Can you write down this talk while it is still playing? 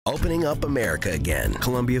Opening up America again.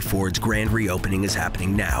 Columbia Ford's grand reopening is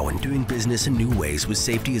happening now, and doing business in new ways with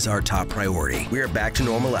safety is our top priority. We are back to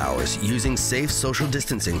normal hours using safe social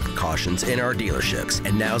distancing precautions in our dealerships.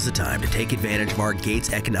 And now's the time to take advantage of our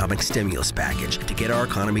Gates Economic Stimulus Package. To get our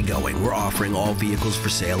economy going, we're offering all vehicles for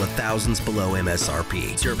sale at thousands below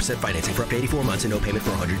MSRP. 0% financing for up to 84 months and no payment for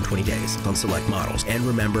 120 days on select models. And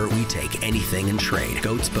remember, we take anything in trade.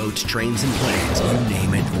 Goats, boats, trains, and planes. You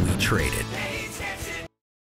name it, we trade it.